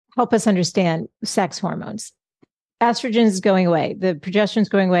help us understand sex hormones. Estrogen is going away, the progesterone is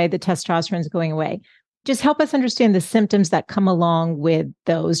going away, the testosterone is going away. Just help us understand the symptoms that come along with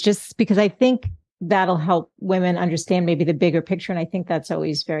those, just because I think that'll help women understand maybe the bigger picture. And I think that's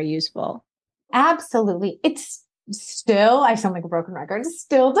always very useful. Absolutely. It's still, I sound like a broken record, it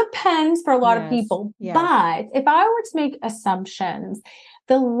still depends for a lot of people. Yes. But if I were to make assumptions,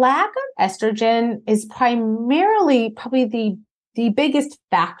 the lack of estrogen is primarily probably the biggest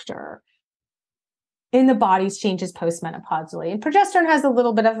factor in the body's changes postmenopausally. And progesterone has a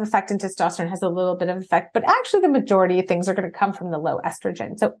little bit of effect and testosterone has a little bit of effect, but actually the majority of things are going to come from the low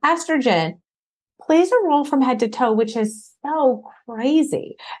estrogen. So estrogen plays a role from head to toe, which is so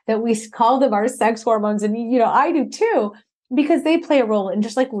crazy that we call them our sex hormones. And, I do too, because they play a role in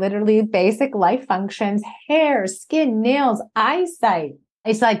just like literally basic life functions, hair, skin, nails, eyesight.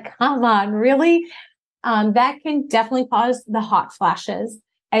 It's like, come on, really? That can definitely cause the hot flashes.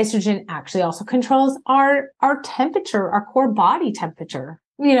 Estrogen actually also controls our temperature, our core body temperature.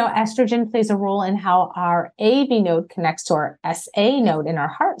 Estrogen plays a role in how our AV node connects to our SA node in our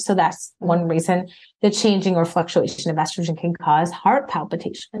heart. So that's one reason the changing or fluctuation of estrogen can cause heart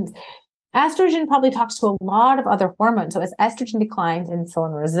palpitations. Estrogen probably talks to a lot of other hormones. So as estrogen declines,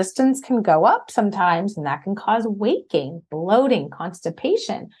 insulin resistance can go up sometimes, and that can cause weight gain, bloating,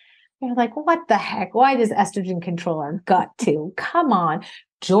 constipation. You're like, what the heck? Why does estrogen control our gut too? Come on.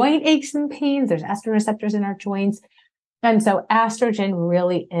 Joint aches and pains. There's estrogen receptors in our joints. And so estrogen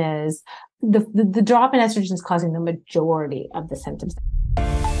really is the drop in estrogen is causing the majority of the symptoms.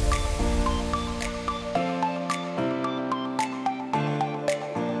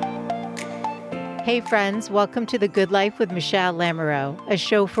 Hey friends, welcome to The Good Life with Michelle Lamoureux, a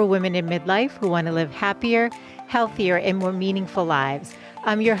show for women in midlife who want to live happier, healthier, and more meaningful lives.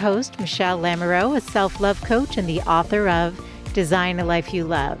 I'm your host, Michelle Lamoureux, a self-love coach and the author of Design a Life You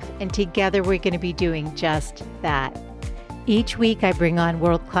Love. And together we're going to be doing just that. Each week I bring on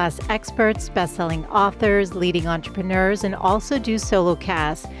world-class experts, best-selling authors, leading entrepreneurs, and also do solo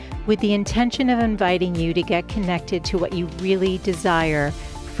casts with the intention of inviting you to get connected to what you really desire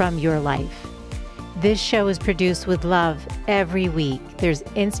from your life. This show is produced with love every week. There's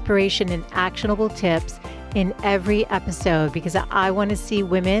inspiration and actionable tips in every episode because I want to see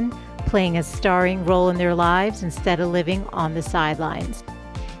women playing a starring role in their lives instead of living on the sidelines.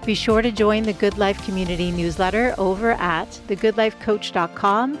 Be sure to join the Good Life community newsletter over at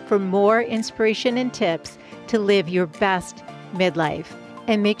thegoodlifecoach.com for more inspiration and tips to live your best midlife.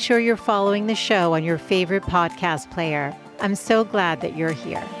 And make sure you're following the show on your favorite podcast player. I'm so glad that you're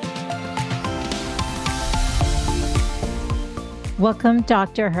here. Welcome,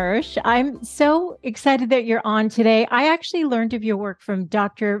 Dr. Hirsch. I'm so excited that you're on today. I actually learned of your work from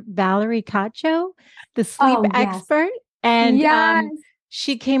Dr. Valerie Cacho, the sleep expert. And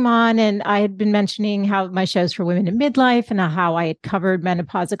she came on and I had been mentioning how my show's for women in midlife and how I had covered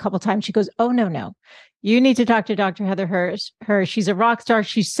menopause a couple of times. She goes, oh, no. You need to talk to Dr. Heather Hirsch. She's a rock star.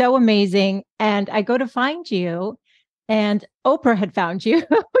 She's so amazing. And I go to find you and Oprah had found you.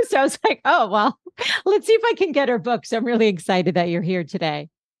 So I was like, oh, well, let's see if I can get her book. So I'm really excited that you're here today.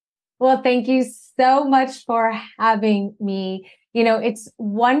 Well, thank you so much for having me. It's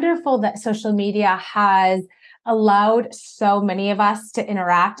wonderful that social media has allowed so many of us to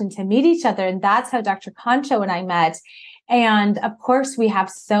interact and to meet each other. And that's how Dr. Concho and I met. And of course, we have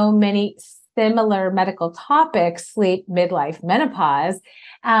so many similar medical topics, sleep, midlife, menopause.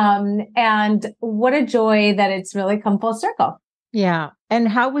 And what a joy that it's really come full circle. Yeah. And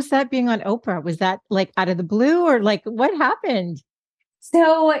how was that being on Oprah? Was that like out of the blue or like what happened?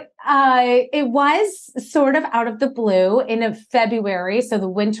 So it was sort of out of the blue in February. So the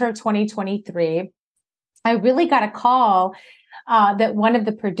winter of 2023, I really got a call that one of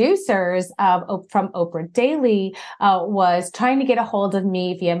the producers from Oprah Daily was trying to get a hold of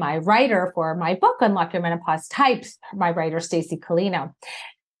me via my writer for my book, Unlock Your Menopause Type, my writer, Stacey Colino.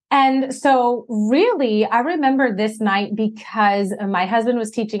 And so really, I remember this night because my husband was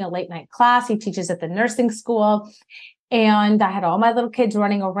teaching a late night class. He teaches at the nursing school. And I had all my little kids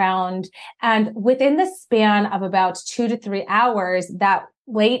running around. And within the span of about 2 to 3 hours, that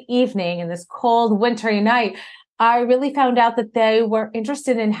late evening in this cold wintry night, I really found out that they were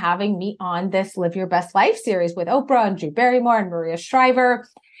interested in having me on this Live Your Best Life series with Oprah and Drew Barrymore and Maria Shriver.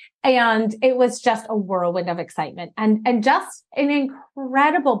 And it was just a whirlwind of excitement and just an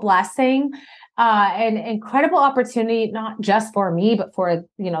incredible blessing, an incredible opportunity, not just for me, but for,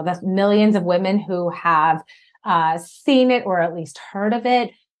 the millions of women who have seen it or at least heard of it.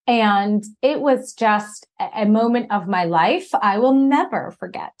 And it was just a moment of my life I will never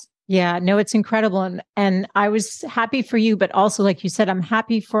forget. Yeah, no, it's incredible. And I was happy for you, but also, like you said, I'm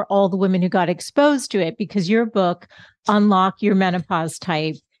happy for all the women who got exposed to it because your book, Unlock Your Menopause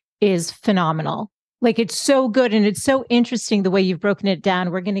Type, is phenomenal. Like it's so good and it's so interesting the way you've broken it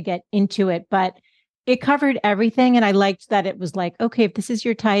down. We're going to get into it, but it covered everything. And I liked that it was like, okay, if this is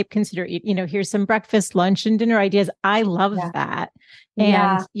your type, consider, here's some breakfast, lunch, and dinner ideas. I love Yeah. that.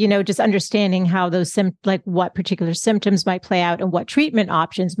 And, Yeah. just understanding how those like what particular symptoms might play out and what treatment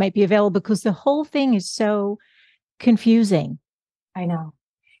options might be available because the whole thing is so confusing. I know.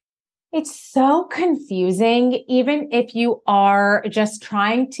 It's so confusing, even if you are just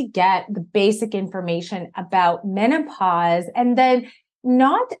trying to get the basic information about menopause. And then,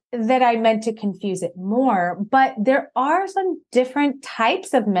 not that I meant to confuse it more, but there are some different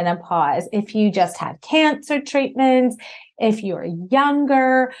types of menopause. If you just had cancer treatments, if you're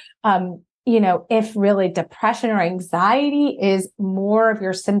younger, if really depression or anxiety is more of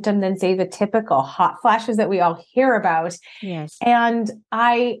your symptom than, say, the typical hot flashes that we all hear about. Yes. And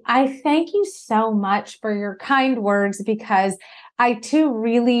I thank you so much for your kind words because I too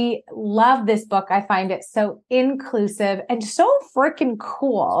really love this book. I find it so inclusive and so freaking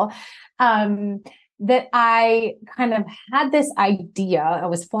cool. That I kind of had this idea. I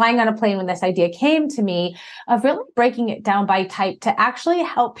was flying on a plane when this idea came to me of really breaking it down by type to actually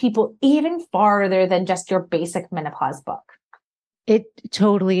help people even farther than just your basic menopause book. It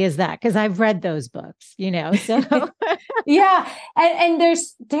totally is that because I've read those books, so Yeah. And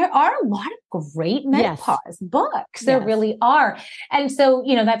there are a lot of great menopause books. There really are. And so,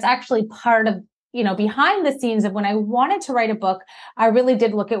 that's actually part of, behind the scenes of when I wanted to write a book, I really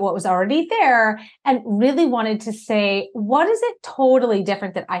did look at what was already there and really wanted to say, what is it totally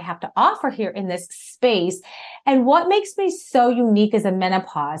different that I have to offer here in this space? And what makes me so unique as a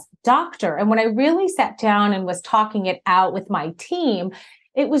menopause doctor? And when I really sat down and was talking it out with my team,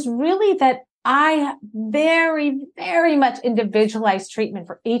 it was really that I very, very much individualized treatment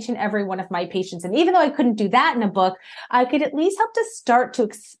for each and every one of my patients. And even though I couldn't do that in a book, I could at least help to start to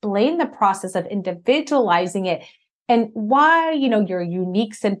explain the process of individualizing it and why, your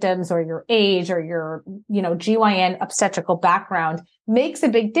unique symptoms or your age or your, GYN obstetrical background makes a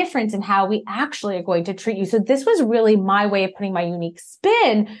big difference in how we actually are going to treat you. So this was really my way of putting my unique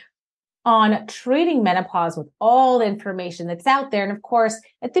spin on treating menopause with all the information that's out there. And of course,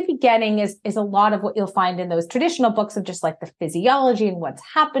 at the beginning is a lot of what you'll find in those traditional books of just like the physiology and what's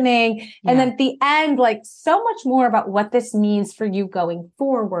happening. Yeah. And then at the end, like so much more about what this means for you going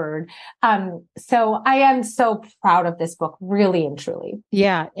forward. So I am so proud of this book, really and truly.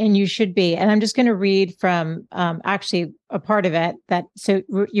 Yeah. And you should be. And I'm just going to read from actually a part of it so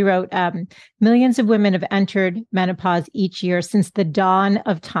you wrote, millions of women have entered menopause each year since the dawn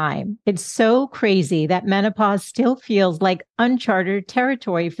of time. It's so crazy that menopause still feels like uncharted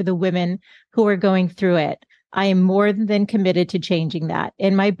territory for the women who are going through it. I am more than committed to changing that.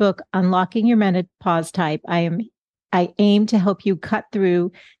 In my book, Unlocking Your Menopause Type, I aim to help you cut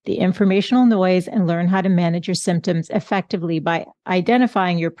through the informational noise and learn how to manage your symptoms effectively by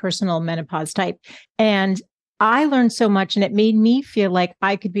identifying your personal menopause type. And I learned so much and it made me feel like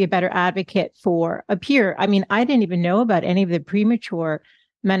I could be a better advocate for a peer. I mean, I didn't even know about any of the premature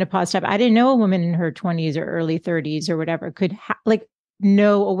menopause type. I didn't know a woman in her 20s or early 30s or whatever could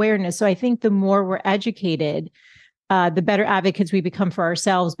no awareness. So I think the more we're educated, the better advocates we become for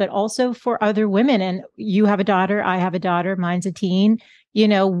ourselves, but also for other women. And you have a daughter, I have a daughter, mine's a teen.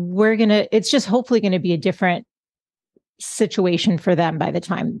 It's just hopefully going to be a different situation for them by the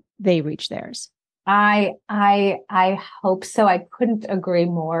time they reach theirs. I hope so. I couldn't agree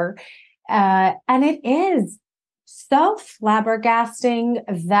more. And it is so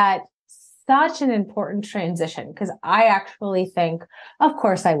flabbergasting that such an important transition, because I actually think, of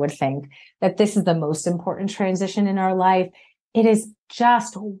course, I would think that this is the most important transition in our life. It is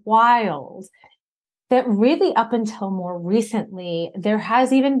just wild that really up until more recently, there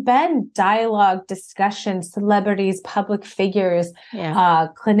has even been dialogue, discussion, celebrities, public figures,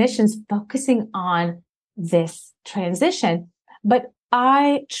 clinicians focusing on this transition. But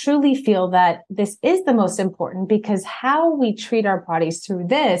I truly feel that this is the most important because how we treat our bodies through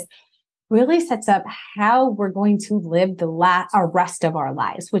this really sets up how we're going to live the rest of our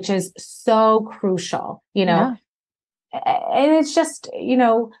lives, which is so crucial, And it's just,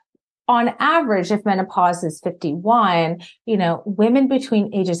 on average, if menopause is 51, women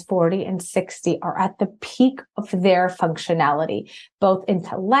between ages 40 and 60 are at the peak of their functionality, both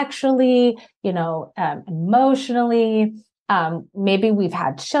intellectually, emotionally. Maybe we've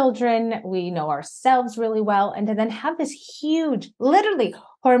had children, we know ourselves really well. And to then have this huge, literally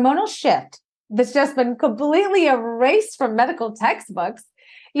hormonal shift that's just been completely erased from medical textbooks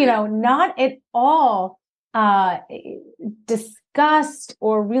not at all discussed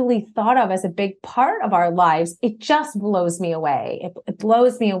or really thought of as a big part of our lives. It just blows me away. It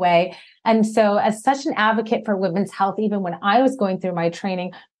blows me away. And so as such an advocate for women's health, even when I was going through my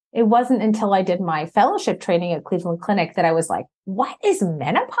training, it wasn't until I did my fellowship training at Cleveland Clinic that I was like, what is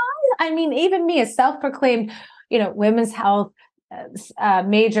menopause? I mean, even me, a self-proclaimed, women's health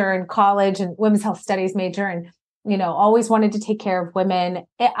major in college and women's health studies major, and always wanted to take care of women.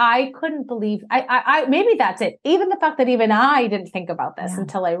 I couldn't believe, I maybe that's it. Even the fact that even I didn't think about this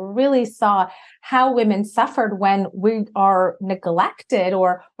until I really saw how women suffered when we are neglected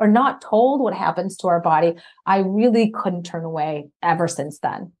or not told what happens to our body. I really couldn't turn away ever since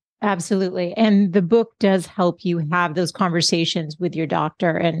then. Absolutely. And the book does help you have those conversations with your doctor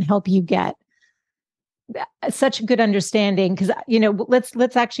and help you get such a good understanding. Because,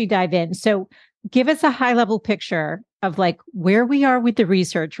 let's actually dive in. So give us a high level picture of like where we are with the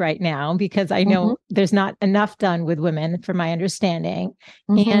research right now, because I know there's not enough done with women from my understanding.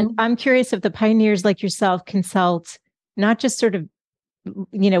 And I'm curious if the pioneers like yourself consult, not just sort of,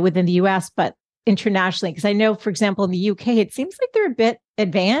 within the US, but internationally. Because I know, for example, in the UK, it seems like they're a bit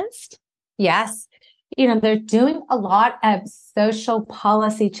advanced. Yes. They're doing a lot of social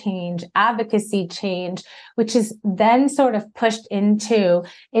policy change, advocacy change, which is then sort of pushed into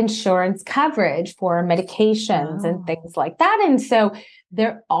insurance coverage for medications and things like that. And so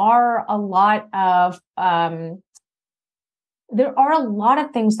there are a lot of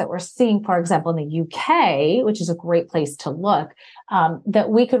things that we're seeing, for example, in the UK, which is a great place to look, that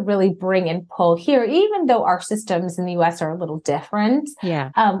we could really bring and pull here, even though our systems in the US are a little different.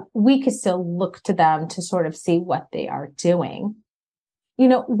 Yeah. We could still look to them to sort of see what they are doing.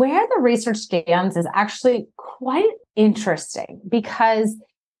 Where the research stands is actually quite interesting, because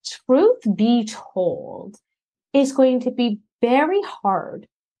truth be told, it's going to be very hard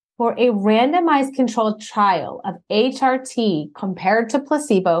for a randomized controlled trial of HRT compared to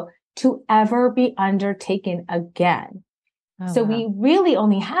placebo to ever be undertaken again. So we really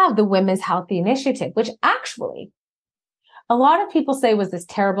only have the Women's Health Initiative, which actually a lot of people say was this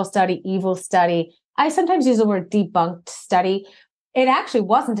terrible study, evil study. I sometimes use the word debunked study. It actually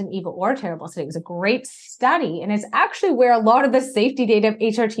wasn't an evil or terrible study. It was a great study. And it's actually where a lot of the safety data of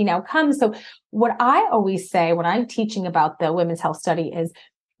HRT now comes. So what I always say when I'm teaching about the women's health study is,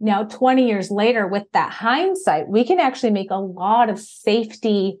 now, 20 years later, with that hindsight, we can actually make a lot of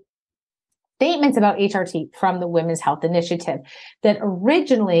safety statements about HRT from the Women's Health Initiative that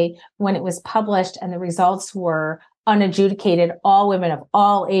originally, when it was published and the results were unadjudicated, all women of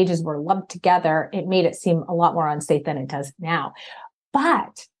all ages were lumped together, it made it seem a lot more unsafe than it does now.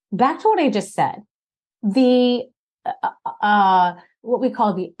 But back to what I just said, the what we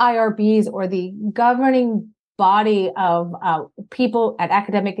call the IRBs, or the governing body of people at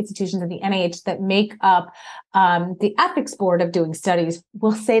academic institutions and the NIH that make up the ethics board of doing studies,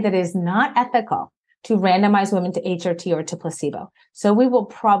 will say that it is not ethical to randomize women to HRT or to placebo. So we will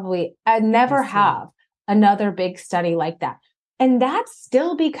probably never have another big study like that. And that's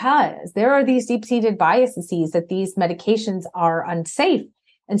still because there are these deep-seated biases that these medications are unsafe.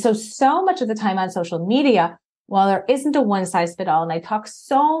 And so much of the time on social media, while there isn't a one-size-fits-all, and I talk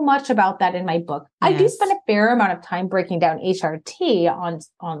so much about that in my book, I do spend a fair amount of time breaking down HRT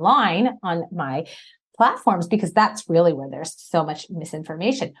online on my platforms, because that's really where there's so much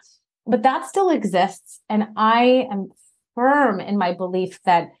misinformation. But that still exists. And I am firm in my belief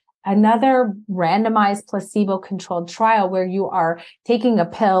that another randomized placebo-controlled trial where you are taking a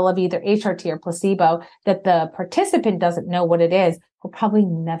pill of either HRT or placebo that the participant doesn't know what it is will probably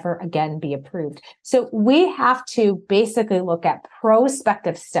never again be approved. So we have to basically look at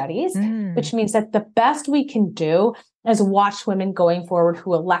prospective studies, which means that the best we can do is watch women going forward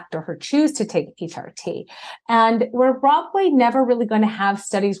who elect or who choose to take HRT. And we're probably never really going to have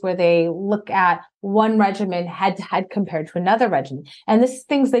studies where they look at one regimen head to head compared to another regimen. And this is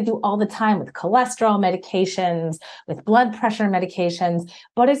things they do all the time with cholesterol medications, with blood pressure medications,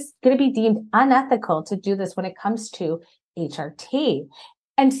 but it's going to be deemed unethical to do this when it comes to HRT.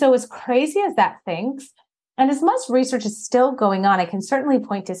 And so as crazy as that thinks, and as much research is still going on, I can certainly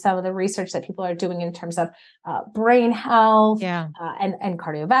point to some of the research that people are doing in terms of brain health and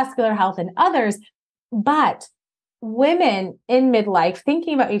cardiovascular health and others. But women in midlife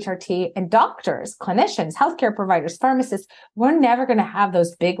thinking about HRT, and doctors, clinicians, healthcare providers, pharmacists, we're never going to have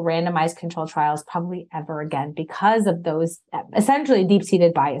those big randomized control trials probably ever again, because of those essentially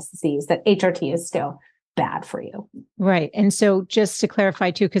deep-seated biases that HRT is still bad for you. Right. And so just to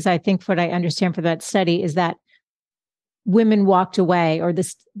clarify too, because I think what I understand for that study is that women walked away, or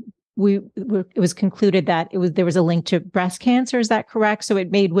this it was concluded that there was a link to breast cancer. Is that correct? So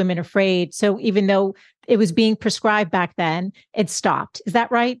it made women afraid. So even though it was being prescribed back then, it stopped. Is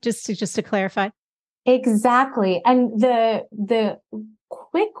that right? Just to clarify. Exactly. And the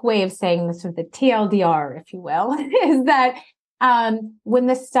quick way of saying this, or the TLDR, if you will, is that when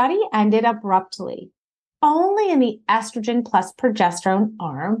the study ended abruptly, only in the estrogen plus progesterone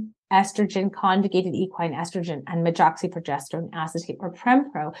arm, estrogen, conjugated equine estrogen, and medroxyprogesterone acetate or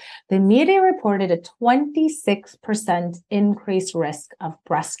Prempro, the media reported a 26% increased risk of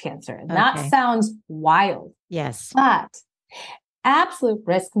breast cancer. And that sounds wild. Yes. But absolute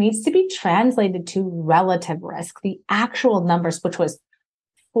risk needs to be translated to relative risk, the actual numbers, which was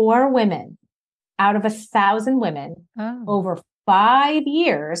 4 women out of 1,000 women over 5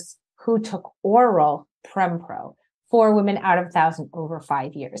 years who took oral Prempro. 4 women out of 1,000 over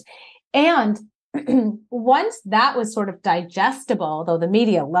 5 years. And once that was sort of digestible, though the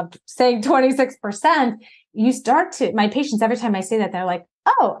media loved saying 26%, you start to, my patients, every time I say that, they're like,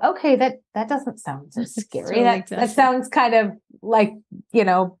 oh, okay, that doesn't sound so scary. That sounds kind of like,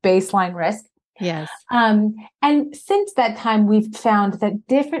 baseline risk. Yes. And since that time, we've found that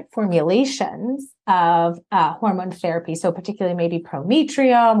different formulations of hormone therapy, so particularly maybe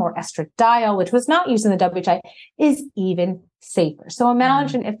prometrium or estradiol, which was not used in the WHI, is even safer. So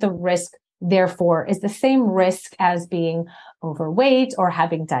imagine if the risk, therefore, is the same risk as being overweight or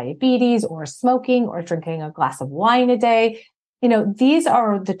having diabetes or smoking or drinking a glass of wine a day. These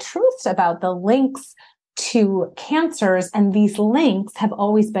are the truths about the links to cancers, and these links have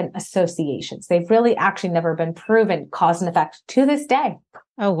always been associations. They've really actually never been proven cause and effect to this day.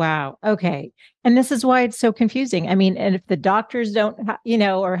 Oh, wow. Okay. And this is why it's so confusing. I mean, and if the doctors don't,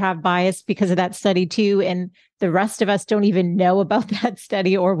 or have bias because of that study too, and the rest of us don't even know about that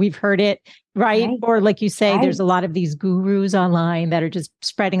study, or we've heard it, right? Or like you say, there's a lot of these gurus online that are just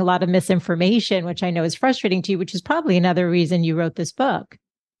spreading a lot of misinformation, which I know is frustrating to you, which is probably another reason you wrote this book.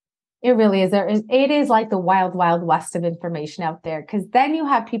 It really is. It is like the wild, wild west of information out there. Because then you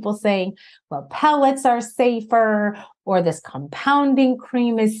have people saying, well, pellets are safer, or this compounding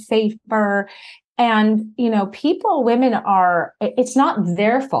cream is safer. And, women it's not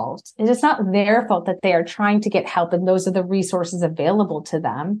their fault. It is not their fault that they are trying to get help. And those are the resources available to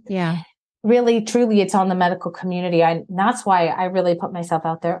them. Yeah. Really, truly, it's on the medical community. And that's why I really put myself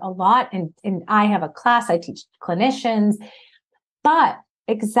out there a lot. And I have a class, I teach clinicians, but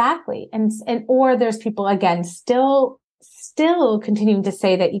exactly. Or there's people, again, still continuing to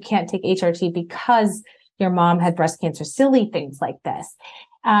say that you can't take HRT because your mom had breast cancer, silly things like this.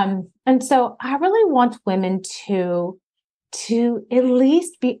 And so I really want women to at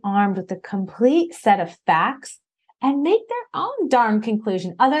least be armed with a complete set of facts and make their own darn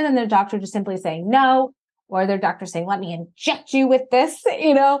conclusion, other than their doctor just simply saying no, or their doctor saying, let me inject you with this,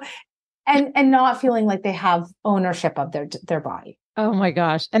 and not feeling like they have ownership of their body. Oh my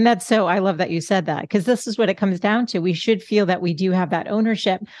gosh. And I love that you said that, because this is what it comes down to. We should feel that we do have that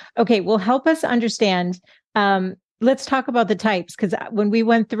ownership. Okay. Well, help us understand. Let's talk about the types. Cause when I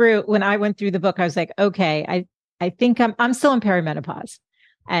went through the book, I was like, okay, I think I'm still in perimenopause,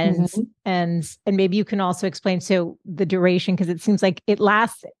 and maybe you can also explain. So the duration, cause it seems like it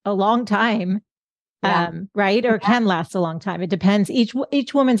lasts a long time. Right. Or can last a long time. It depends.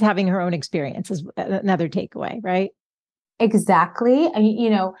 Each woman's having her own experience is another takeaway, right? Exactly.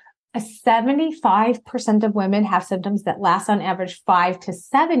 75% of women have symptoms that last on average 5 to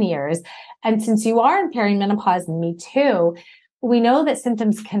 7 years. And since you are in perimenopause, and me too, we know that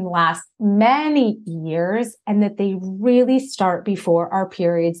symptoms can last many years and that they really start before our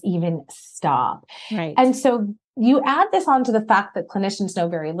periods even stop. Right. And so you add this on to the fact that clinicians know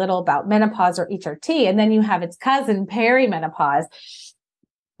very little about menopause or HRT, and then you have its cousin, perimenopause.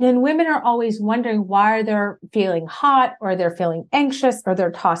 And women are always wondering why they're feeling hot, or they're feeling anxious, or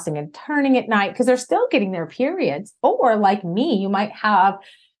they're tossing and turning at night because they're still getting their periods. Or like me, you might have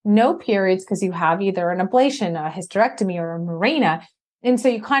no periods because you have either an ablation, a hysterectomy, or a Mirena. And so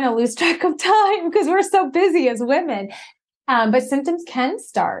you kind of lose track of time because we're so busy as women. But symptoms can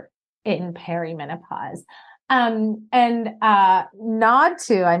start in perimenopause. I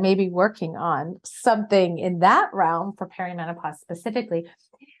may be working on something in that realm for perimenopause specifically.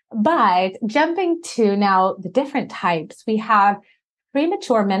 But jumping to now the different types, we have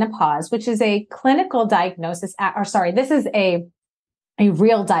premature menopause, which is a clinical diagnosis, this is a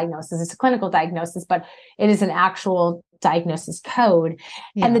real diagnosis. It's a clinical diagnosis, but it is an actual diagnosis code.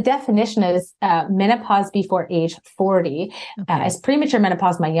 Yeah. And the definition is menopause before age 40. Okay. As premature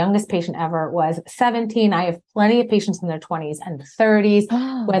menopause, my youngest patient ever was 17. I have plenty of patients in their 20s and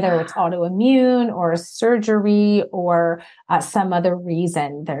 30s, whether it's autoimmune or surgery or some other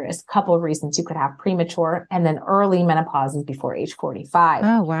reason. There's a couple of reasons you could have premature, and then early menopause is before age 45.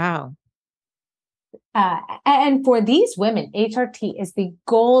 Oh, wow. And for these women, HRT is the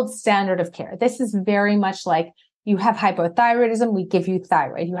gold standard of care. This is very much like you have hypothyroidism, we give you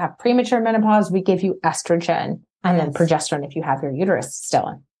thyroid. You have premature menopause, we give you estrogen, and then progesterone if you have your uterus still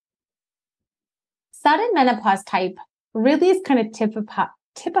in. Sudden menopause type really is kind of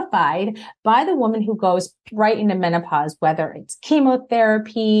typified by the woman who goes right into menopause, whether it's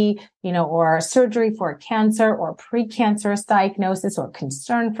chemotherapy, or surgery for a cancer or precancerous diagnosis or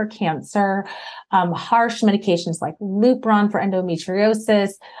concern for cancer, harsh medications like Lupron for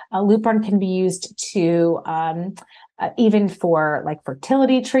endometriosis. Lupron can be used to, even for like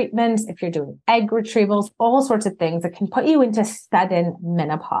fertility treatments, if you're doing egg retrievals, all sorts of things that can put you into sudden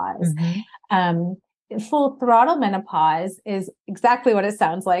menopause. Full throttle menopause is exactly what it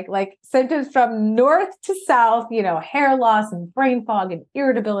sounds like symptoms from north to south, hair loss and brain fog and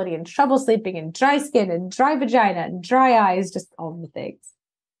irritability and trouble sleeping and dry skin and dry vagina and dry eyes, just all the things.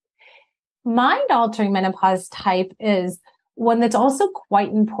 Mind-altering menopause type is one that's also quite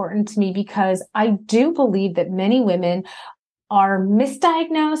important to me because I do believe that many women are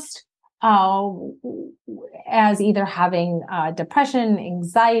misdiagnosed as either having depression,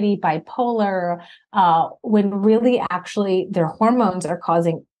 anxiety, bipolar, when really actually their hormones are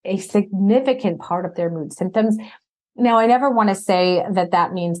causing a significant part of their mood symptoms. Now, I never want to say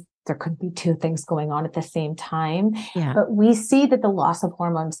that means there could be two things going on at the same time, but we see that the loss of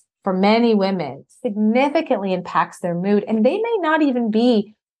hormones for many women significantly impacts their mood, and they may not even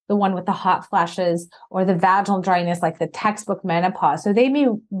be the one with the hot flashes or the vaginal dryness, like the textbook menopause. So they may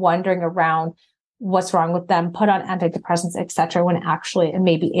be wandering around what's wrong with them, put on antidepressants, et cetera, when actually it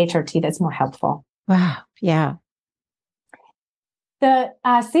may be HRT that's more helpful. Wow. Yeah. The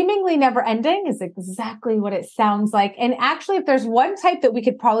seemingly never ending is exactly what it sounds like. And actually, if there's one type that we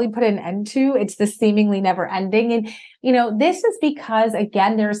could probably put an end to, it's the seemingly never ending. And, this is because,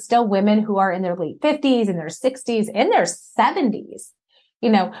 again, there's still women who are in their late 50s, in their 60s, in their 70s,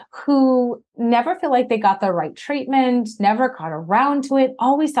 who never feel like they got the right treatment, never got around to it,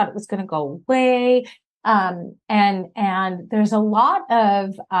 always thought it was going to go away. And there's a lot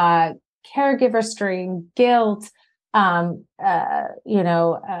of caregiver strain, guilt, lots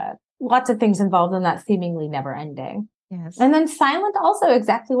of things involved in that seemingly never ending. Yes. And then silent, also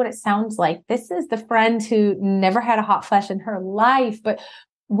exactly what it sounds like. This is the friend who never had a hot flash in her life, but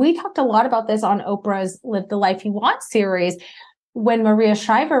we talked a lot about this on Oprah's Live the Life You Want series. When Maria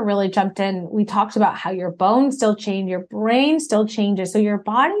Shriver really jumped in, we talked about how your bones still change, your brain still changes, so your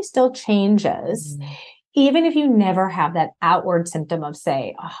body still changes. Even if you never have that outward symptom of,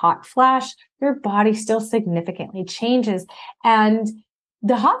 say, a hot flash, your body still significantly changes. And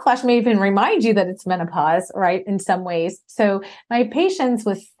the hot flash may even remind you that it's menopause, right? In some ways. So my patients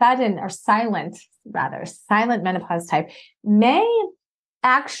with silent menopause type may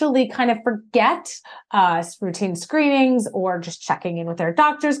actually kind of forget routine screenings or just checking in with their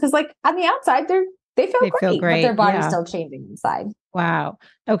doctors. Because on the outside, they feel great, but their body's still changing inside. Wow.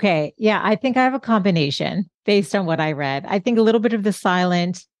 Okay. Yeah. I think I have a combination based on what I read. I think a little bit of the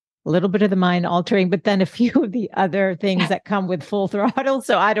silent, a little bit of the mind altering, but then a few of the other things that come with full throttle.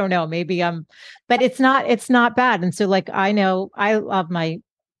 So I don't know, maybe but it's not bad. And so I know I love my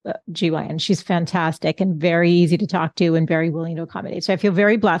GYN. She's fantastic and very easy to talk to and very willing to accommodate. So I feel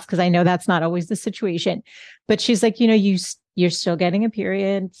very blessed because I know that's not always the situation, but she's like, you're still getting a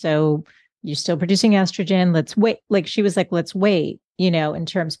period. So you're still producing estrogen. Let's wait. She was like, let's wait, in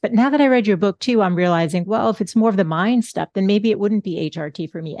terms. But now that I read your book too, I'm realizing, well, if it's more of the mind stuff, then maybe it wouldn't be HRT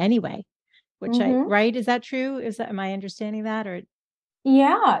for me anyway, which right? Is that true? Am I understanding that or?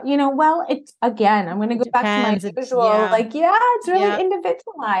 Yeah. Well, it's again, I'm going to go back to my usual, it's really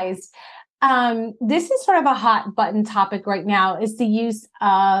individualized. This is sort of a hot button topic right now is the use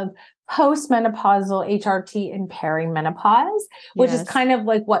of postmenopausal HRT in perimenopause, which is kind of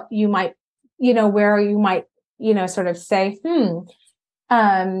like what you might, where you might, sort of say,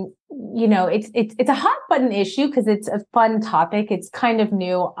 it's a hot button issue because it's a fun topic. It's kind of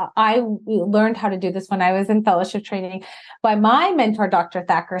new. I learned how to do this when I was in fellowship training by my mentor, Dr.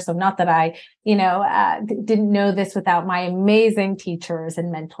 Thacker. So not that I, didn't know this without my amazing teachers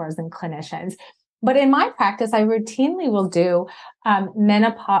and mentors and clinicians. But in my practice, I routinely will do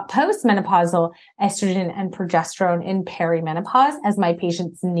postmenopausal estrogen and progesterone in perimenopause as my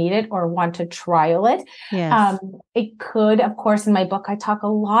patients need it or want to trial it. Yes. It could, of course, in my book, I talk a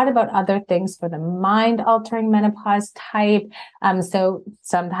lot about other things for the mind-altering menopause type. So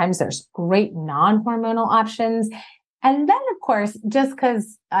sometimes there's great non-hormonal options. And then, of course, just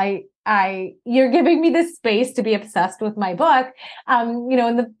because you're giving me this space to be obsessed with my book,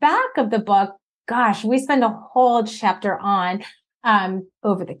 in the back of the book, gosh, we spend a whole chapter on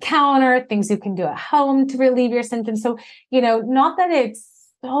over the counter, things you can do at home to relieve your symptoms. So, not that it's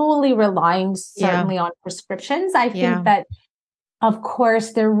solely relying certainly on prescriptions. I think that, of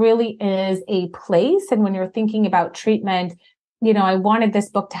course, there really is a place. And when you're thinking about treatment, I wanted this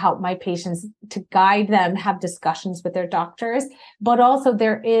book to help my patients, to guide them, have discussions with their doctors, but also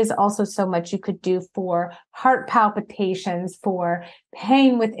there is also so much you could do for heart palpitations, for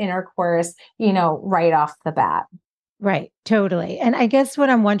pain with intercourse, right off the bat. Right. Totally. And I guess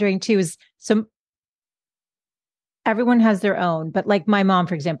what I'm wondering too is, so everyone has their own, but like my mom,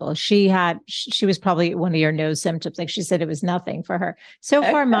 for example, she was probably one of your nose symptoms. Like she said, it was nothing for her. So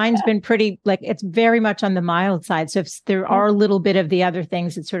far, mine's been pretty, like, it's very much on the mild side. So if there are a little bit of the other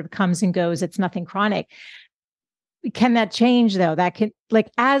things, it sort of comes and goes. It's nothing chronic. Can that change though? That can, like,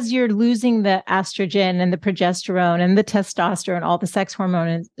 as you're losing the estrogen and the progesterone and the testosterone, all the sex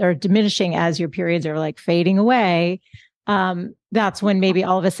hormones are diminishing as your periods are like fading away. That's when maybe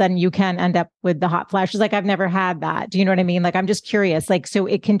all of a sudden you can end up with the hot flashes. Like, I've never had that. Do you know what I mean? Like, I'm just curious, like, so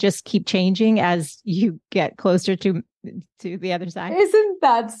it can just keep changing as you get closer to the other side. Isn't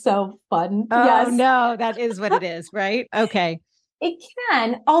that so fun? Oh, yes. No, that is what it is. Right. Okay. It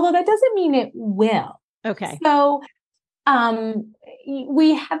can, although that doesn't mean it will. Okay. So,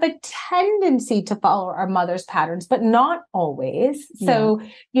 we have a tendency to follow our mother's patterns, but not always. So,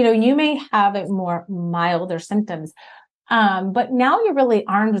 you may have it more milder symptoms. But now you're really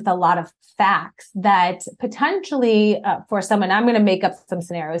armed with a lot of facts that potentially for someone, I'm going to make up some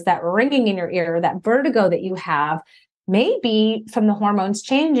scenarios, that ringing in your ear, that vertigo that you have may be from the hormones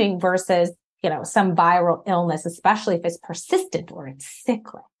changing versus, some viral illness, especially if it's persistent or it's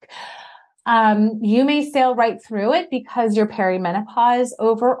cyclic. You may sail right through it because your perimenopause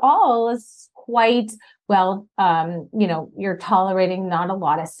overall is quite well, you're tolerating not a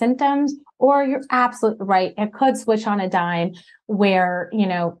lot of symptoms, or you're absolutely right. It could switch on a dime where,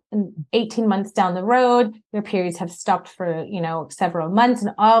 18 months down the road, your periods have stopped for, several months,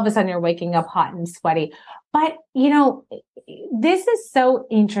 and all of a sudden you're waking up hot and sweaty. But, this is so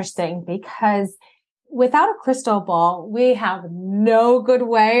interesting because without a crystal ball, we have no good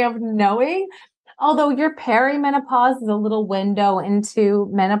way of knowing. Although your perimenopause is a little window into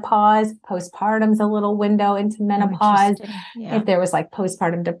menopause, postpartum is a little window into menopause. If there was like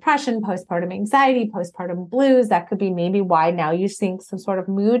postpartum depression, postpartum anxiety, postpartum blues, that could be maybe why now you're seeing some sort of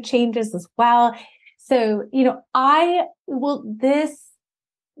mood changes as well. So, this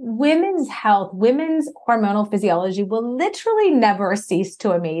women's health, women's hormonal physiology will literally never cease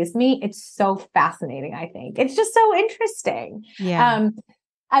to amaze me. It's so fascinating, I think. It's just so interesting. Yeah.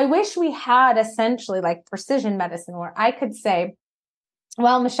 I wish we had essentially like precision medicine where I could say,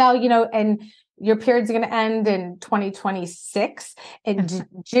 well, Michelle, and your period's are going to end in 2026 in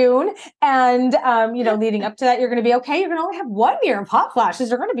June. And, leading up to that, you're going to be okay. You're going to only have 1 year of hot flashes.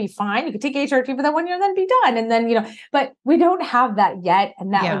 You're going to be fine. You could take HRT for that 1 year and then be done. And then, but we don't have that yet.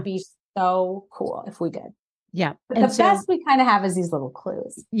 And that would be so cool if we did. Yeah. But the best we kind of have is these little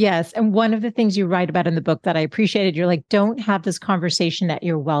clues. Yes. And one of the things you write about in the book that I appreciated, you're like, don't have this conversation at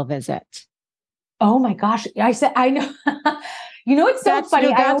your well visit. Oh my gosh. I know. It's so funny.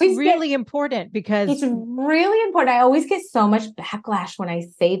 That's really important because it's really important. I always get so much backlash when I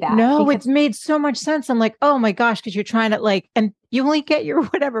say that. No, it's made so much sense. I'm like, oh my gosh, because you're trying to and you only get your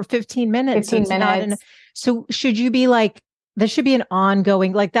 15 minutes. 15 minutes. So should you be like, there should be an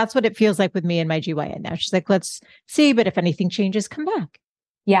ongoing, that's what it feels like with me and my GYN now. She's like, let's see, but if anything changes, come back.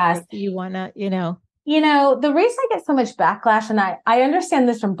 Yes. You want to, the reason I get so much backlash, and I understand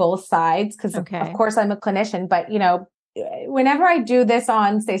this from both sides, because of course I'm a clinician, but whenever I do this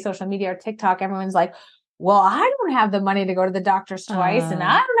on, say, social media or TikTok, everyone's like, well, I don't have the money to go to the doctors twice, and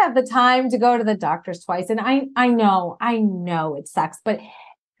I don't have the time to go to the doctors twice. And I know it sucks, but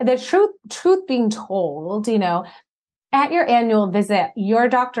the truth being told, at your annual visit, your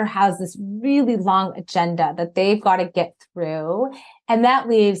doctor has this really long agenda that they've got to get through. And that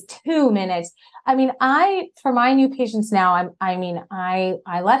leaves 2 minutes. I mean, for my new patients now, I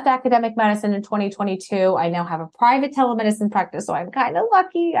left academic medicine in 2022. I now have a private telemedicine practice. So I'm kind of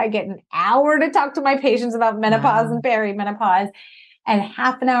lucky. I get an hour to talk to my patients about menopause and perimenopause. and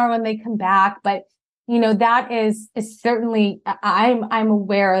half an hour when they come back. But that is certainly, I'm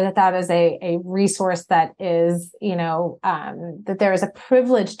aware that is a resource that is, that there is a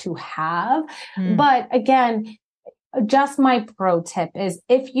privilege to have. But again, just my pro tip is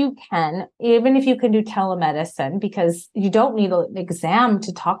if you can, even if you can do telemedicine, because you don't need an exam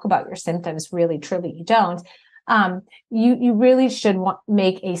to talk about your symptoms, really, truly, you don't. You really should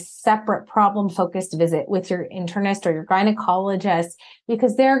make a separate problem-focused visit with your internist or your gynecologist,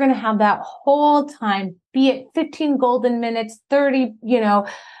 because they're going to have that whole time, be it 15 golden minutes, 30,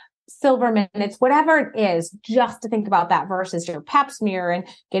 silver minutes, whatever it is, just to think about that versus your pap smear and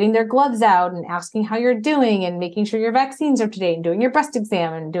getting their gloves out and asking how you're doing and making sure your vaccines are up to date and doing your breast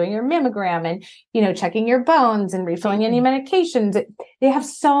exam and doing your mammogram and, checking your bones and refilling any medications. They have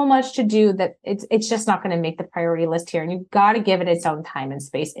so much to do that it's just not going to make the priority list here. And you've got to give it its own time and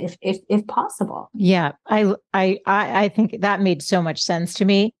space if possible. Yeah. I think that made so much sense to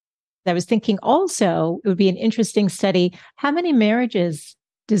me. I was thinking also it would be an interesting study. How many marriages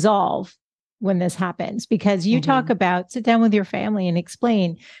dissolve when this happens? Because you talk about sit down with your family and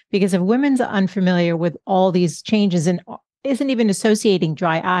explain, because if women's unfamiliar with all these changes and isn't even associating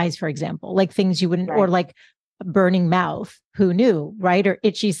dry eyes, for example, like things you wouldn't, or like a burning mouth, who knew, right? Or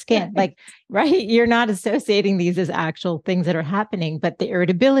itchy skin, like, right? You're not associating these as actual things that are happening, but the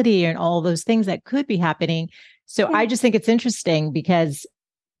irritability and all those things that could be happening. So I just think it's interesting because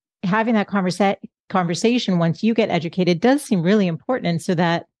having that conversation once you get educated does seem really important. And so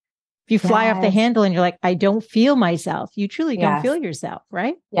that if you fly off the handle and you're like, I don't feel myself, you truly don't feel yourself,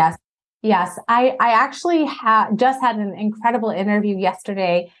 right? Yes. I actually just had an incredible interview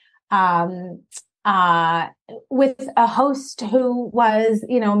yesterday with a host who was,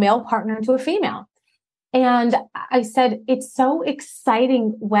 a male partner to a female. And I said, it's so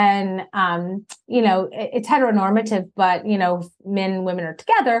exciting when, it's heteronormative, but, men and women are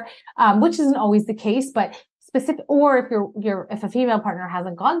together, which isn't always the case, but specific, or if a female partner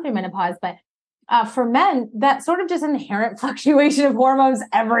hasn't gone through menopause, but for men, that sort of just inherent fluctuation of hormones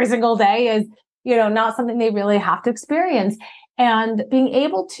every single day is, not something they really have to experience. And being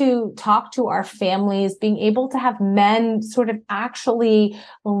able to talk to our families, being able to have men sort of actually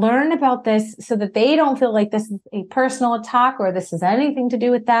learn about this so that they don't feel like this is a personal attack or this is anything to do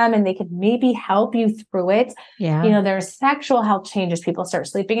with them, and they could maybe help you through it. Yeah. There's sexual health changes. People start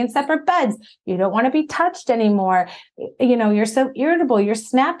sleeping in separate beds. You don't want to be touched anymore. You're so irritable. You're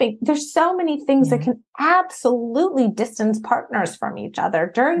snapping. There's so many things that can absolutely distance partners from each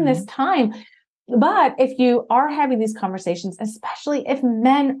other during this time. But if you are having these conversations, especially if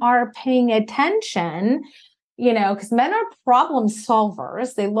men are paying attention, because men are problem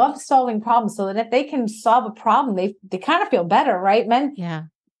solvers, they love solving problems, so that if they can solve a problem, they kind of feel better, right? Men. Yeah.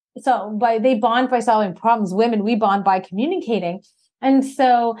 So they bond by solving problems. Women, we bond by communicating. And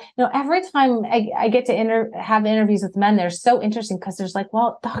so, every time I get to have interviews with men, they're so interesting because there's like,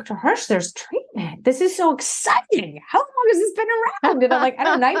 well, Dr. Hirsch, there's treatment. This is so exciting. How long has this been around? And I'm like, I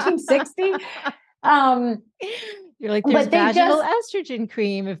don't know, 1960. You're like, there's vaginal estrogen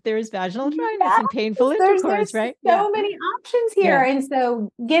cream if there's vaginal dryness and painful intercourse, right? So many options here. Yeah. And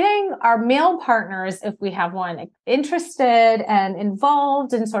so getting our male partners, if we have one, interested and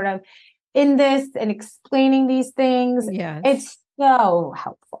involved and sort of in this and explaining these things, it's so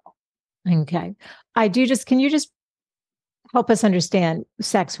helpful. Okay. Can you just help us understand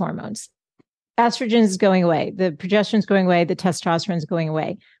sex hormones? Estrogen is going away. The progesterone is going away. The testosterone is going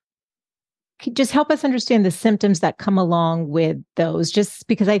away. Just help us understand the symptoms that come along with those, just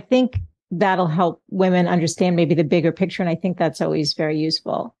because I think that'll help women understand maybe the bigger picture. And I think that's always very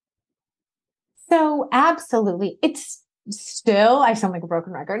useful. So absolutely. It's still, I sound like a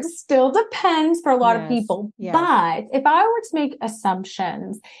broken record. It still depends for a lot of people. Yes. But if I were to make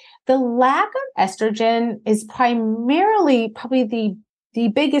assumptions, the lack of estrogen is primarily probably the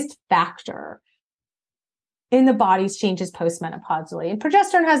biggest factor in the body's changes postmenopausally. And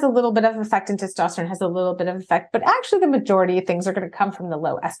progesterone has a little bit of effect and testosterone has a little bit of effect, but actually the majority of things are going to come from the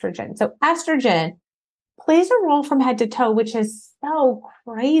low estrogen. So estrogen plays a role from head to toe, which is so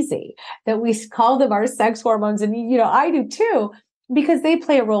crazy that we call them our sex hormones. And, I do too, because they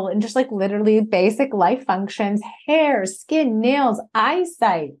play a role in just like literally basic life functions, hair, skin, nails,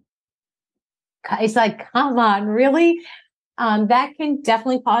 eyesight. It's like, come on, really? That can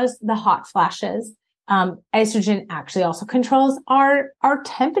definitely cause the hot flashes. Estrogen actually also controls our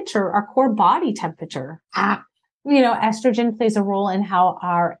temperature, our core body temperature. Estrogen plays a role in how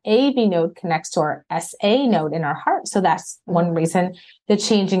our AV node connects to our SA node in our heart. So that's one reason the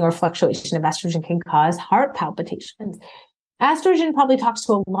changing or fluctuation of estrogen can cause heart palpitations. Estrogen probably talks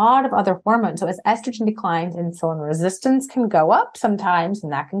to a lot of other hormones. So as estrogen declines, insulin resistance can go up sometimes,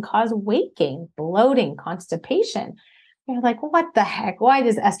 and that can cause weight gain, bloating, constipation. You're like, what the heck? Why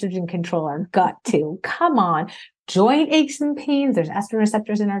does estrogen control our gut too? Come on. Joint aches and pains. There's estrogen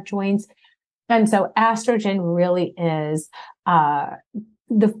receptors in our joints. And so estrogen really is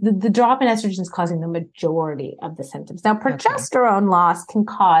the drop in estrogen is causing the majority of the symptoms. Now, progesterone loss can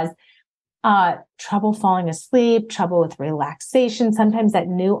cause trouble falling asleep, trouble with relaxation, sometimes that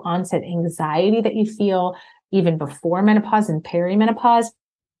new onset anxiety that you feel even before menopause and perimenopause.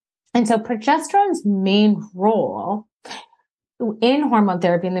 And so progesterone's main role in hormone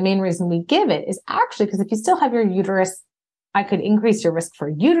therapy, and the main reason we give it, is actually because if you still have your uterus, I could increase your risk for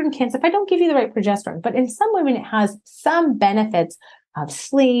uterine cancer if I don't give you the right progesterone. But in some women, it has some benefits of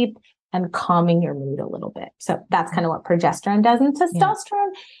sleep and calming your mood a little bit. So that's kind of what progesterone does. And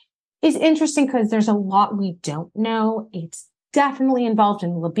testosterone is interesting because there's a lot we don't know. It's definitely involved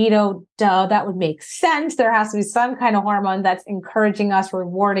in libido. Duh, that would make sense. There has to be some kind of hormone that's encouraging us,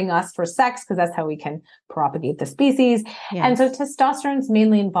 rewarding us for sex, because that's how we can propagate the species. Yes. And so testosterone is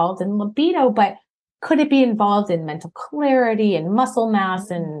mainly involved in libido, but could it be involved in mental clarity and muscle mass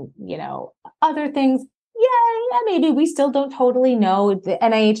and, other things? Yeah, maybe. We still don't totally know. The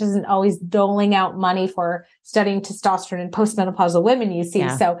NIH isn't always doling out money for studying testosterone in postmenopausal women, you see.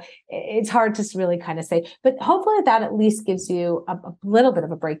 Yeah. So it's hard to really kind of say, but hopefully that at least gives you a little bit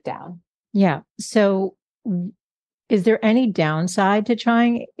of a breakdown. Yeah. So is there any downside to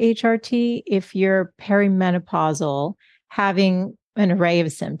trying HRT if you're perimenopausal, having an array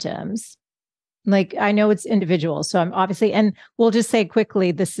of symptoms? Like, I know it's individual. So I'm obviously, and we'll just say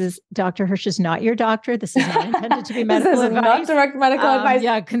quickly, this is Dr. Hirsch is not your doctor. This is not intended to be medical this is advice. Not direct medical advice.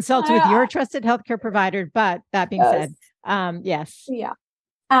 Yeah. Consult with your trusted healthcare provider. But that being said, yes. Yeah.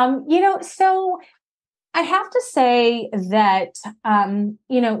 So I have to say that,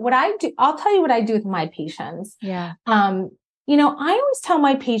 what I do, I'll tell you what I do with my patients. Yeah. I always tell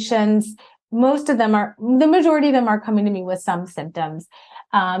my patients, the majority of them are coming to me with some symptoms.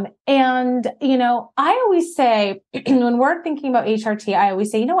 I always say, when we're thinking about HRT, I always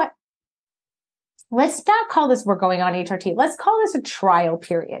say, you know what? Let's not call this, we're going on HRT. Let's call this a trial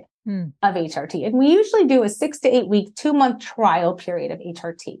period of HRT. And we usually do a 6 to 8 week, 2-month trial period of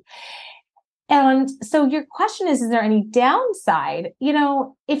HRT. And so your question is there any downside?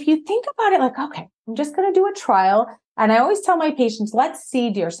 If you think about it, like, okay, I'm just going to do a trial. And I always tell my patients, let's see,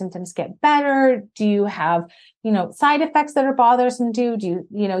 do your symptoms get better? Do you have, side effects that are bothersome?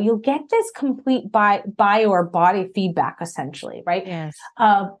 You'll get this complete bio or body feedback essentially, right? Yes.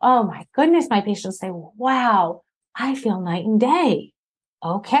 Oh my goodness, my patients say, wow, I feel night and day.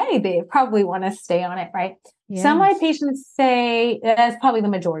 Okay. They probably want to stay on it, right? Yes. Some of my patients say, that's probably the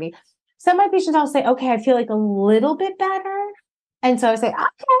majority. Some of my patients, I'll say, okay, I feel like a little bit better. And so I say,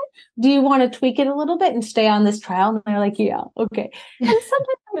 okay, do you want to tweak it a little bit and stay on this trial? And they're like, yeah, okay. And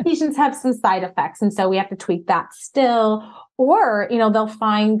sometimes patients have some side effects. And so we have to tweak that still. Or, they'll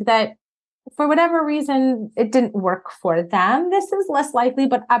find that for whatever reason, it didn't work for them. This is less likely,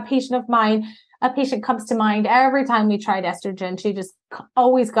 but a patient comes to mind every time we tried estrogen. She just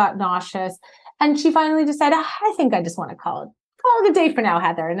always got nauseous. And she finally decided, I think I just want to call it a day for now,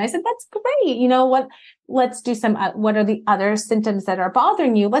 Heather. And I said, that's great. You know what? Let's do some, what are the other symptoms that are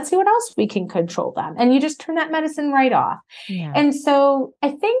bothering you? Let's see what else we can control them. And you just turn that medicine right off. Yeah. And so I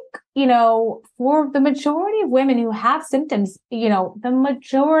think, for the majority of women who have symptoms, the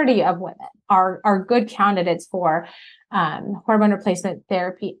majority of women are good candidates for hormone replacement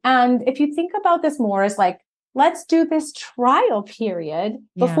therapy. And if you think about this more as like, let's do this trial period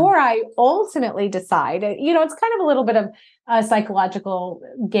before I ultimately decide. It's kind of a little bit of a psychological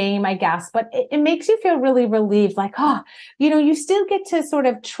game, I guess, but it makes you feel really relieved. Like, you still get to sort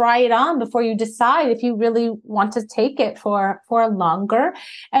of try it on before you decide if you really want to take it for longer.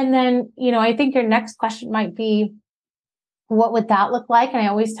 And then, I think your next question might be, what would that look like? And I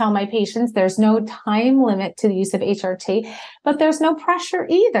always tell my patients, there's no time limit to the use of HRT, but there's no pressure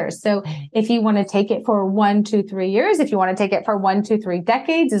either. So if you want to take it for 1, 2, 3 years, if you want to take it for 1, 2, 3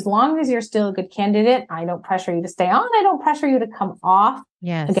 decades, as long as you're still a good candidate, I don't pressure you to stay on. I don't pressure you to come off.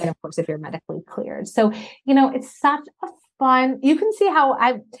 Yes. Again, of course, if you're medically cleared. So, it's such a fun, you can see how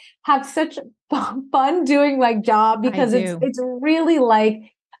I have such fun doing my job because it's really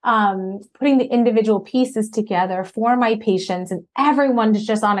like, putting the individual pieces together for my patients, and everyone is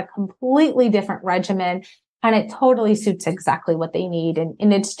just on a completely different regimen, and it totally suits exactly what they need. And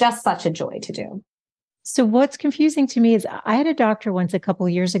it's just such a joy to do. So what's confusing to me is I had a doctor once a couple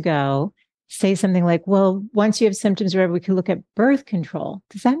of years ago say something like, well, once you have symptoms, whatever, we can look at birth control.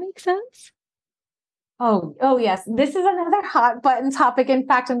 Does that make sense? Oh, yes. This is another hot button topic. In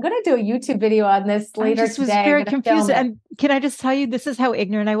fact, I'm going to do a YouTube video on this later I just was today. very confused. And can I just tell you, this is how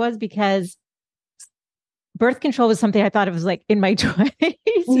ignorant I was, because birth control was something I thought it was like in my 20s,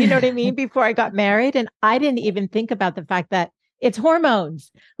 you know what I mean? Before I got married. And I didn't even think about the fact that it's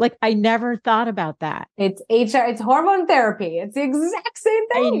hormones. Like, I never thought about that. It's it's hormone therapy. It's the exact same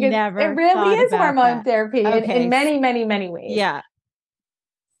thing. It really is hormone therapy in many, many, many ways. Yeah.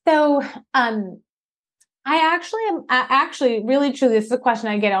 So, I actually really truly, this is a question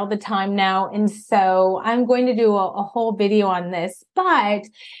I get all the time now. And so I'm going to do a whole video on this, but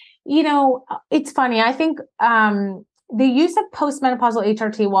it's funny. I think, the use of postmenopausal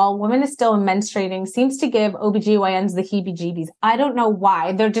HRT while women is still menstruating seems to give OBGYNs the heebie-jeebies. I don't know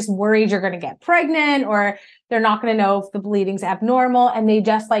why. They're just worried you're going to get pregnant, or they're not going to know if the bleeding's abnormal, and they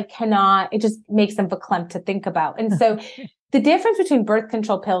just cannot, it just makes them verklempt to think about. And so the difference between birth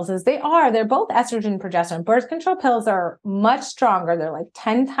control pills is they're both estrogen and progesterone. Birth control pills are much stronger. They're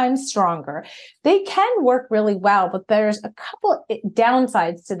 10 times stronger. They can work really well, but there's a couple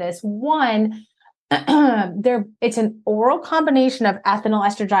downsides to this. One, it's an oral combination of ethinyl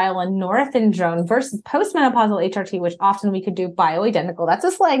estradiol and norethindrone versus postmenopausal HRT, which often we could do bioidentical. That's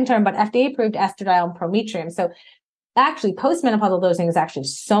a slang term, but FDA approved estradiol and prometrium. So actually, postmenopausal dosing is actually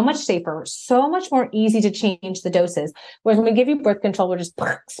so much safer, so much more easy to change the doses. Whereas when we give you birth control, we're just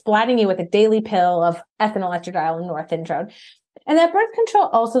splatting you with a daily pill of ethinyl estradiol and norethindrone. And that birth control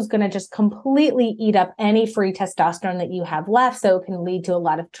also is going to just completely eat up any free testosterone that you have left. So it can lead to a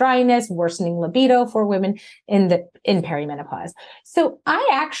lot of dryness, worsening libido for women in perimenopause. So I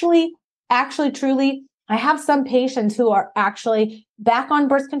actually, truly, I have some patients who are actually back on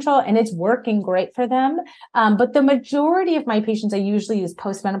birth control and it's working great for them. But the majority of my patients, I usually use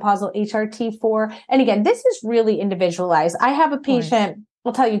postmenopausal HRT for. And again, this is really individualized. I have a patient,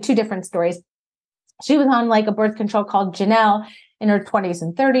 I'll tell you two different stories. She was on a birth control called Janelle in her 20s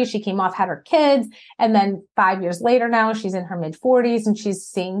and 30s. She came off, had her kids. And then 5 years later now, she's in her mid 40s and she's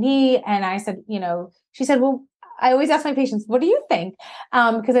seeing me. And I said, she said, well, I always ask my patients, what do you think?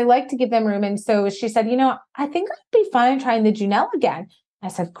 Because I like to give them room. And so she said, I think I'd be fine trying the Janelle again. I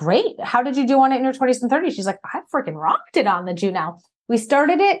said, great. How did you do on it in her 20s and 30s? She's like, I freaking rocked it on the Janelle. We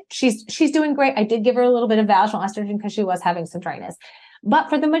started it. She's doing great. I did give her a little bit of vaginal estrogen because she was having some dryness. But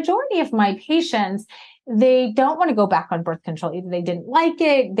for the majority of my patients, they don't want to go back on birth control. Either they didn't like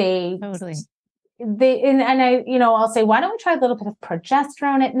it, I'll say, why don't we try a little bit of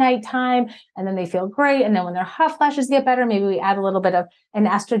progesterone at nighttime? And then they feel great. And then when their hot flashes get better, maybe we add a little bit of an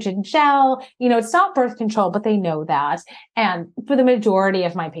estrogen gel. It's not birth control, but they know that. And for the majority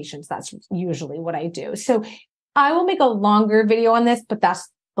of my patients, that's usually what I do. So I will make a longer video on this, but that's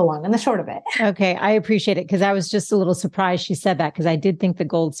the long and the short of it. Okay. I appreciate it, because I was just a little surprised she said that, because I did think the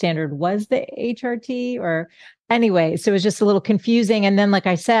gold standard was the HRT, or anyway, so it was just a little confusing. And then, like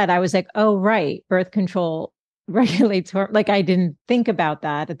I said, I was like, oh, right. Birth control regulates, I didn't think about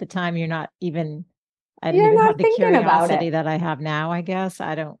that at the time. I didn't even have the curiosity that I have now, I guess.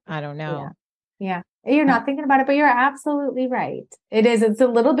 I don't know. Yeah. You're not thinking about it, but you're absolutely right. It's a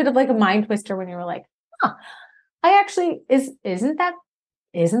little bit of a mind twister when you're like, I actually, isn't that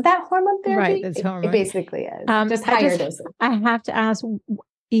hormone therapy? Right, that's hormone. It basically is. Just higher doses. I have to ask,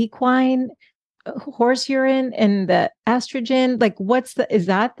 equine horse urine and the estrogen, is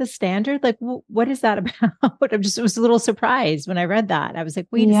that the standard? What is that about? I was a little surprised when I read that. I was like,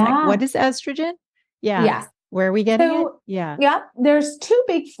 wait a sec, what is estrogen? Yeah. Yes. Where are we getting it? Yeah. Yeah. There's two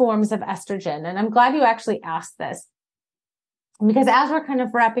big forms of estrogen. And I'm glad you actually asked this, because as we're kind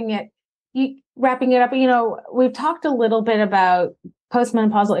of wrapping it up, we've talked a little bit about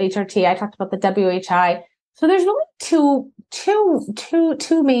postmenopausal HRT. I talked about the WHI. So there's really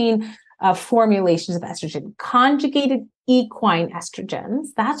two main formulations of estrogen. Conjugated equine estrogens.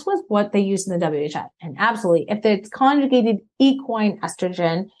 That's what they use in the WHI. And absolutely, if it's conjugated equine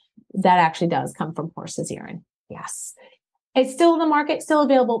estrogen, that actually does come from horse's urine. Yes. It's still in the market, still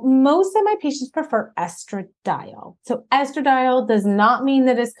available. Most of my patients prefer estradiol. So estradiol does not mean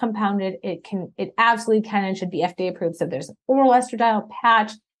that it's compounded. It absolutely can and should be FDA approved. So there's an oral estradiol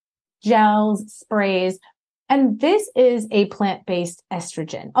patch, gels, sprays, and this is a plant-based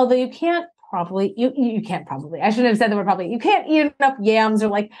estrogen. Although you can't probably, I shouldn't have said the word probably. You can't eat enough yams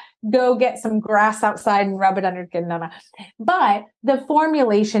or go get some grass outside and rub it under your no. But the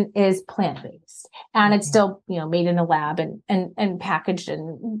formulation is plant-based and it's still, made in a lab and packaged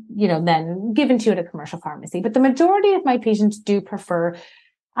and, then given to you at a commercial pharmacy. But the majority of my patients do prefer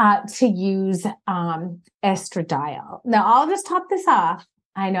to use estradiol. Now I'll just top this off.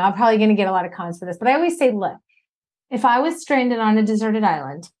 I know I'm probably going to get a lot of comments for this, but I always say, look, if I was stranded on a deserted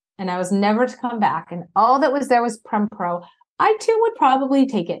island and I was never to come back, and all that was there was Prempro, I too would probably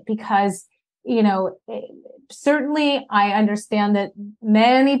take it because, certainly I understand that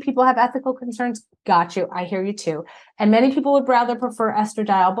many people have ethical concerns. Got you. I hear you too. And many people would rather prefer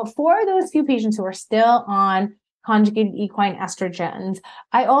estradiol. But for those few patients who are still on conjugated equine estrogens,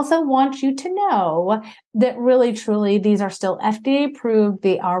 I also want you to know that really, truly, these are still FDA approved.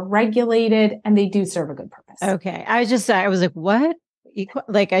 They are regulated and they do serve a good purpose. Okay. I was like, what?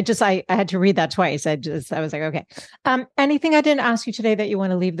 I had to read that twice. I was like, okay. Anything I didn't ask you today that you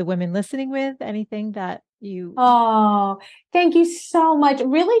want to leave the women listening with? Anything that you... Oh, thank you so much.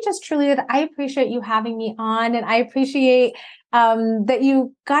 Really, just truly that I appreciate you having me on, and I appreciate that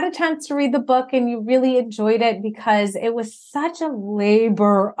you got a chance to read the book and you really enjoyed it because it was such a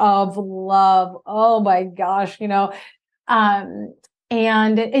labor of love. Oh my gosh, and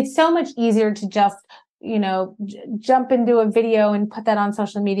it's so much easier to just jump into a video and put that on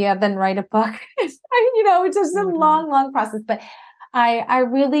social media than write a book. It's just a long, long process. But I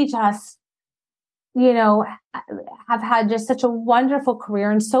really just, have had just such a wonderful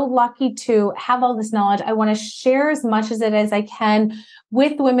career and so lucky to have all this knowledge. I want to share as much as it as I can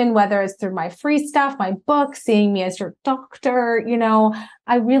with women, whether it's through my free stuff, my book, seeing me as your doctor.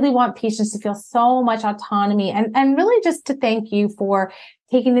 I really want patients to feel so much autonomy and really just to thank you for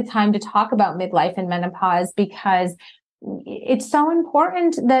taking the time to talk about midlife and menopause, because it's so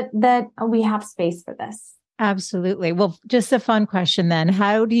important that we have space for this. Absolutely. Well, just a fun question then.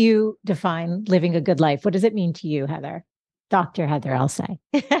 How do you define living a good life? What does it mean to you, Heather? Dr. Heather, I'll say.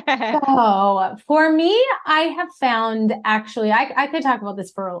 So for me, I have found actually, I could talk about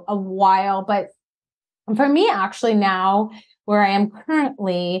this for a while, but for me, actually now where I am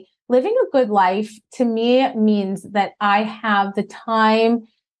currently, living a good life to me means that I have the time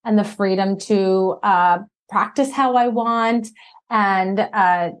and the freedom to practice how I want, and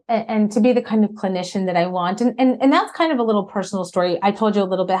to be the kind of clinician that I want. And that's kind of a little personal story. I told you a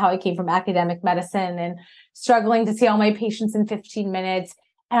little bit how I came from academic medicine and struggling to see all my patients in 15 minutes.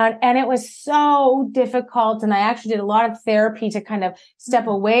 And it was so difficult. And I actually did a lot of therapy to kind of step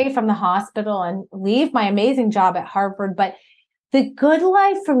away from the hospital and leave my amazing job at Harvard. But the good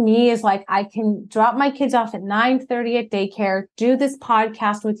life for me is like, I can drop my kids off at 9:30 at daycare, do this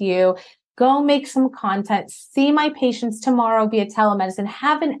podcast with you, go make some content, see my patients tomorrow via telemedicine,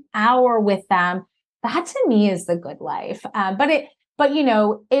 have an hour with them. That to me is the good life. But it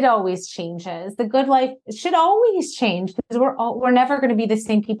always changes. The good life should always change because we're never going to be the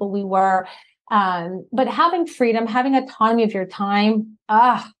same people we were. But having freedom, having autonomy of your time,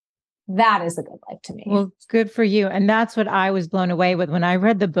 that is a good life to me. Well, good for you. And that's what I was blown away with when I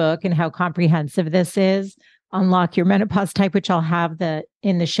read the book and how comprehensive this is. Unlock Your Menopause Type, which I'll have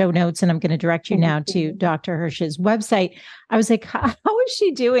in the show notes. And I'm going to direct you now to Dr. Hirsch's website. I was like, how is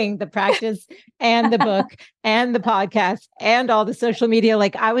she doing the practice and the book and the podcast and all the social media?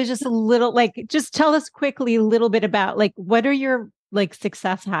 Like, I was just a little just tell us quickly a little bit about what are your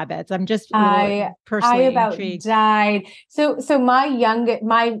success habits? I'm just personally intrigued. Died. So my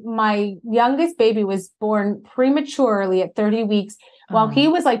youngest baby was born prematurely at 30 weeks. While he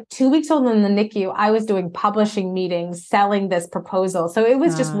was 2 weeks old in the NICU, I was doing publishing meetings, selling this proposal. So it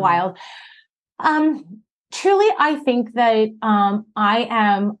was just wild. Truly, I think that I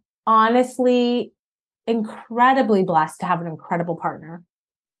am honestly incredibly blessed to have an incredible partner.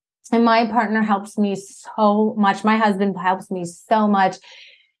 And my partner helps me so much. My husband helps me so much.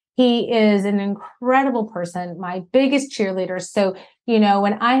 He is an incredible person, my biggest cheerleader. So,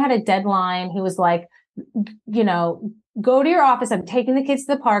 when I had a deadline, he was like, go to your office. I'm taking the kids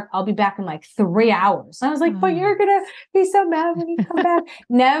to the park. I'll be back in 3 hours. And I was like, but you're going to be so mad when you come back.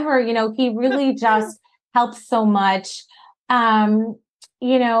 Never, he really just helps so much.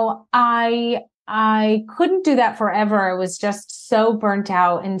 I couldn't do that forever. I was just so burnt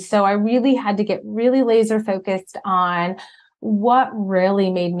out. And so I really had to get really laser focused on what really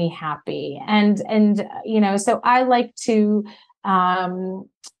made me happy. And so I like to,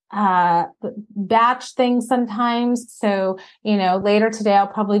 batch things sometimes. So, later today, I'll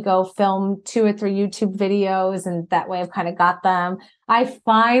probably go film 2 or 3 YouTube videos. And that way I've kind of got them. I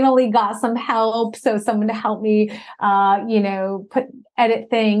finally got some help. So someone to help me, edit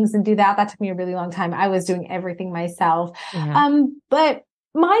things and do that. That took me a really long time. I was doing everything myself. Yeah. But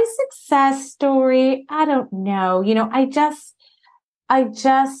my success story, I don't know,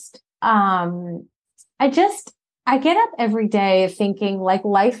 I get up every day thinking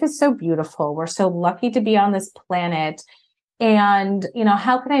life is so beautiful. We're so lucky to be on this planet. And,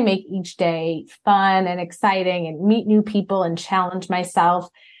 how can I make each day fun and exciting and meet new people and challenge myself?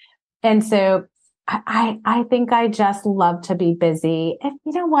 And so I think I just love to be busy. And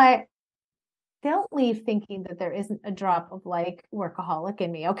you know what? Don't leave thinking that there isn't a drop of like workaholic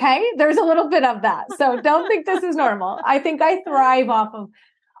in me. Okay. There's a little bit of that. So don't think this is normal. I think I thrive off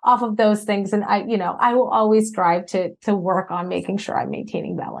of those things. And I will always strive to work on making sure I'm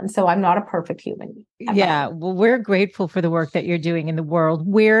maintaining balance. So I'm not a perfect human. Yeah. Well, we're grateful for the work that you're doing in the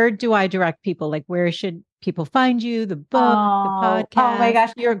world. Where do I direct people? Like, where should people find you? The book, the podcast? Oh my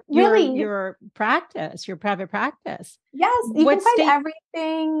gosh. Your practice, your private practice. Yes. You can find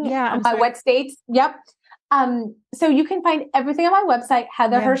everything. Yeah. What states? Yep. So you can find everything on my website,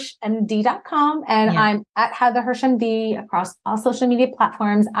 heatherhirschmd.com. And I'm at heatherhirschmd across all social media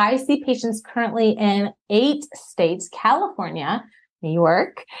platforms. I see patients currently in 8 states: California, New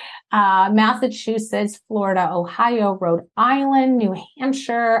York, Massachusetts, Florida, Ohio, Rhode Island, New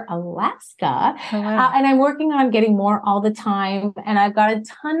Hampshire, Alaska. Oh, wow. And I'm working on getting more all the time. And I've got a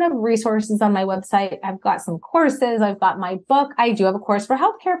ton of resources on my website. I've got some courses. I've got my book. I do have a course for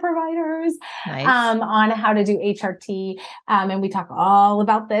healthcare providers on how to do HRT. And we talk all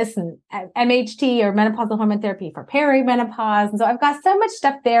about this, and MHT, or menopausal hormone therapy for perimenopause. And so I've got so much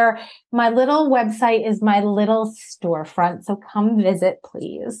stuff there. My little website is my little storefront. So come visit,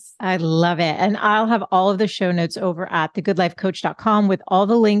 please. I love it. And I'll have all of the show notes over at thegoodlifecoach.com with all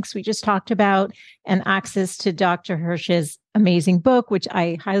the links we just talked about and access to Dr. Hirsch's amazing book, which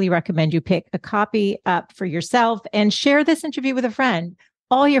I highly recommend you pick a copy up for yourself and share this interview with a friend,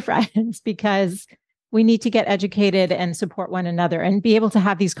 all your friends, because we need to get educated and support one another and be able to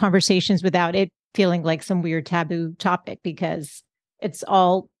have these conversations without it feeling like some weird taboo topic, because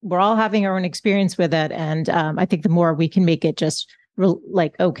we're all having our own experience with it. And I think the more we can make it just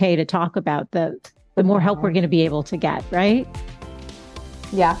okay to talk about, the more help we're going to be able to get, right?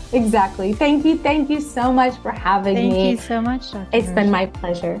 Yeah, exactly. Thank you. Thank you so much for having me. Thank you so much, Dr. It's Hirsch. been my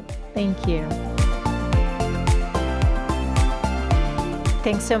pleasure. Thank you.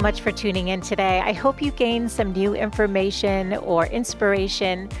 Thanks so much for tuning in today. I hope you gained some new information or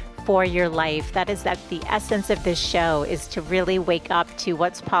inspiration for your life. That the essence of this show is to really wake up to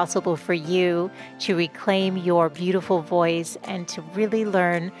what's possible for you, to reclaim your beautiful voice, and to really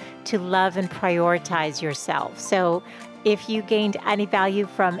learn to love and prioritize yourself. So if you gained any value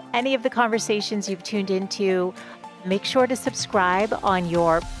from any of the conversations you've tuned into, make sure to subscribe on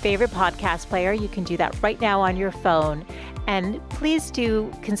your favorite podcast player. You can do that right now on your phone. And please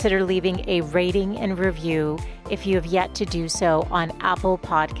do consider leaving a rating and review if you have yet to do so on Apple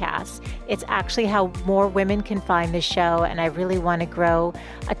Podcasts. It's actually how more women can find the show. And I really want to grow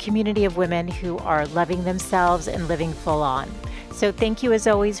a community of women who are loving themselves and living full on. So thank you as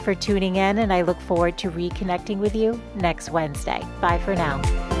always for tuning in. And I look forward to reconnecting with you next Wednesday. Bye for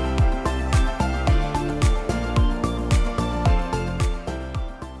now.